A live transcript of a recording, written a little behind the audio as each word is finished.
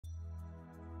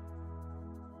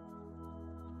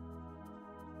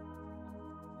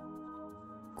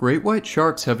Great white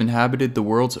sharks have inhabited the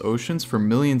world's oceans for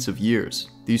millions of years.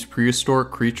 These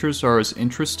prehistoric creatures are as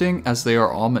interesting as they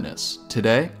are ominous.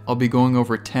 Today, I'll be going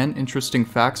over 10 interesting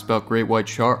facts about great white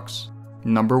sharks.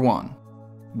 Number 1.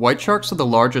 White sharks are the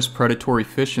largest predatory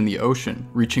fish in the ocean,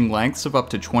 reaching lengths of up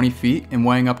to 20 feet and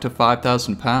weighing up to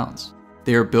 5,000 pounds.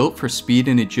 They are built for speed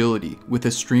and agility, with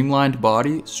a streamlined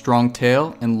body, strong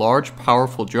tail, and large,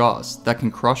 powerful jaws that can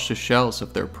crush the shells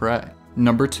of their prey.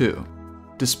 Number 2.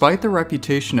 Despite their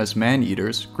reputation as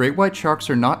man-eaters, great white sharks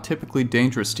are not typically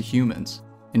dangerous to humans.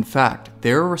 In fact,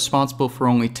 they are responsible for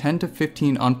only 10 to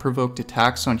 15 unprovoked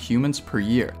attacks on humans per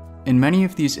year, and many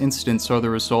of these incidents are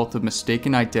the result of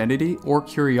mistaken identity or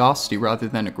curiosity rather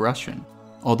than aggression.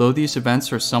 Although these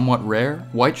events are somewhat rare,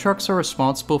 white sharks are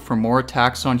responsible for more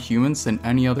attacks on humans than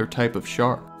any other type of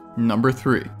shark. Number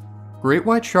 3. Great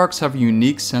white sharks have a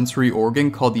unique sensory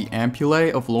organ called the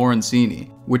ampullae of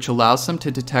Lorenzini, which allows them to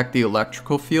detect the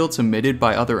electrical fields emitted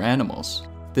by other animals.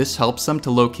 This helps them to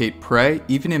locate prey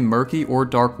even in murky or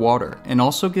dark water, and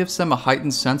also gives them a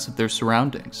heightened sense of their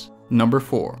surroundings. Number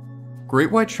 4.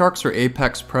 Great white sharks are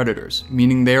apex predators,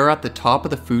 meaning they are at the top of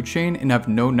the food chain and have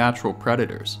no natural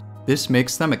predators. This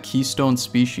makes them a keystone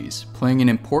species, playing an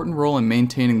important role in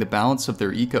maintaining the balance of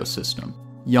their ecosystem.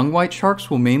 Young white sharks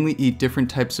will mainly eat different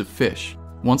types of fish.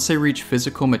 Once they reach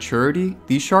physical maturity,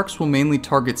 these sharks will mainly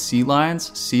target sea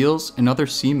lions, seals, and other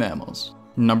sea mammals.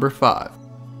 Number 5.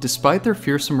 Despite their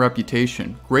fearsome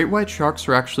reputation, great white sharks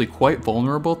are actually quite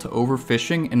vulnerable to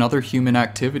overfishing and other human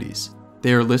activities.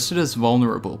 They are listed as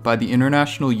vulnerable by the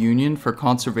International Union for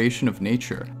Conservation of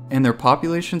Nature, and their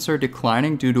populations are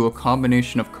declining due to a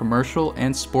combination of commercial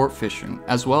and sport fishing,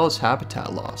 as well as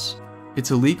habitat loss.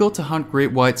 It's illegal to hunt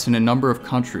great whites in a number of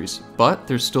countries, but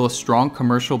there's still a strong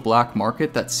commercial black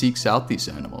market that seeks out these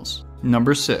animals.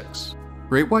 Number 6.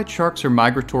 Great white sharks are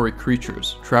migratory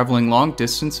creatures, traveling long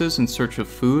distances in search of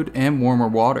food and warmer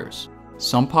waters.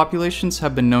 Some populations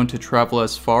have been known to travel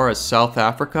as far as South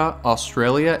Africa,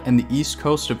 Australia, and the east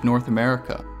coast of North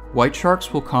America. White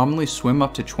sharks will commonly swim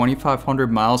up to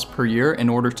 2,500 miles per year in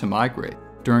order to migrate.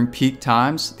 During peak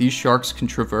times, these sharks can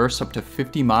traverse up to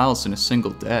 50 miles in a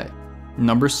single day.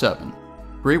 Number 7.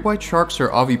 Great white sharks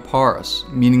are oviparous,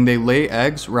 meaning they lay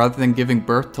eggs rather than giving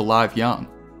birth to live young.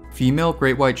 Female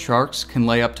great white sharks can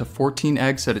lay up to 14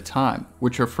 eggs at a time,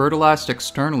 which are fertilized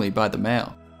externally by the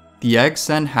male. The eggs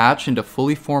then hatch into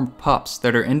fully formed pups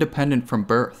that are independent from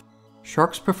birth.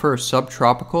 Sharks prefer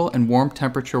subtropical and warm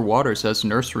temperature waters as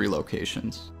nursery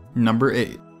locations. Number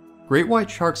 8. Great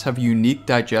white sharks have a unique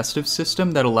digestive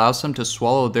system that allows them to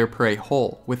swallow their prey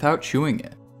whole without chewing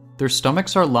it. Their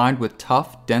stomachs are lined with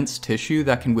tough, dense tissue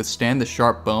that can withstand the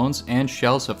sharp bones and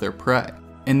shells of their prey,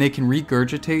 and they can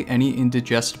regurgitate any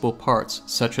indigestible parts,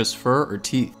 such as fur or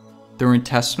teeth. Their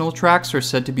intestinal tracts are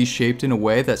said to be shaped in a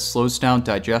way that slows down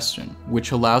digestion,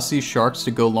 which allows these sharks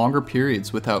to go longer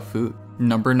periods without food.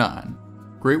 Number 9.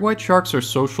 Great white sharks are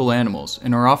social animals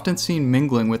and are often seen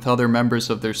mingling with other members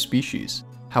of their species.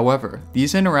 However,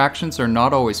 these interactions are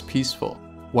not always peaceful.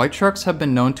 White sharks have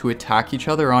been known to attack each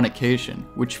other on occasion,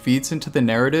 which feeds into the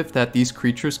narrative that these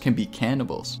creatures can be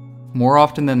cannibals. More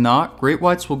often than not, great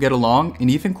whites will get along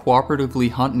and even cooperatively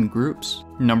hunt in groups.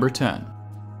 Number 10.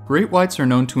 Great whites are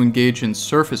known to engage in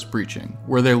surface breaching,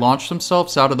 where they launch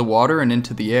themselves out of the water and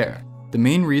into the air. The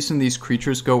main reason these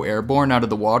creatures go airborne out of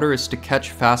the water is to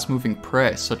catch fast-moving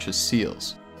prey such as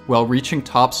seals. While reaching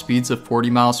top speeds of 40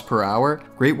 miles per hour,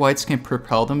 great whites can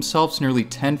propel themselves nearly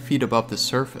 10 feet above the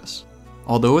surface.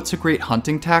 Although it's a great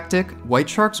hunting tactic, white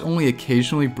sharks only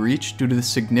occasionally breach due to the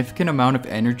significant amount of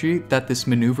energy that this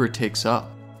maneuver takes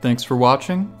up. Thanks for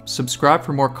watching, subscribe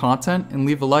for more content, and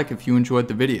leave a like if you enjoyed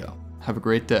the video. Have a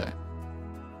great day.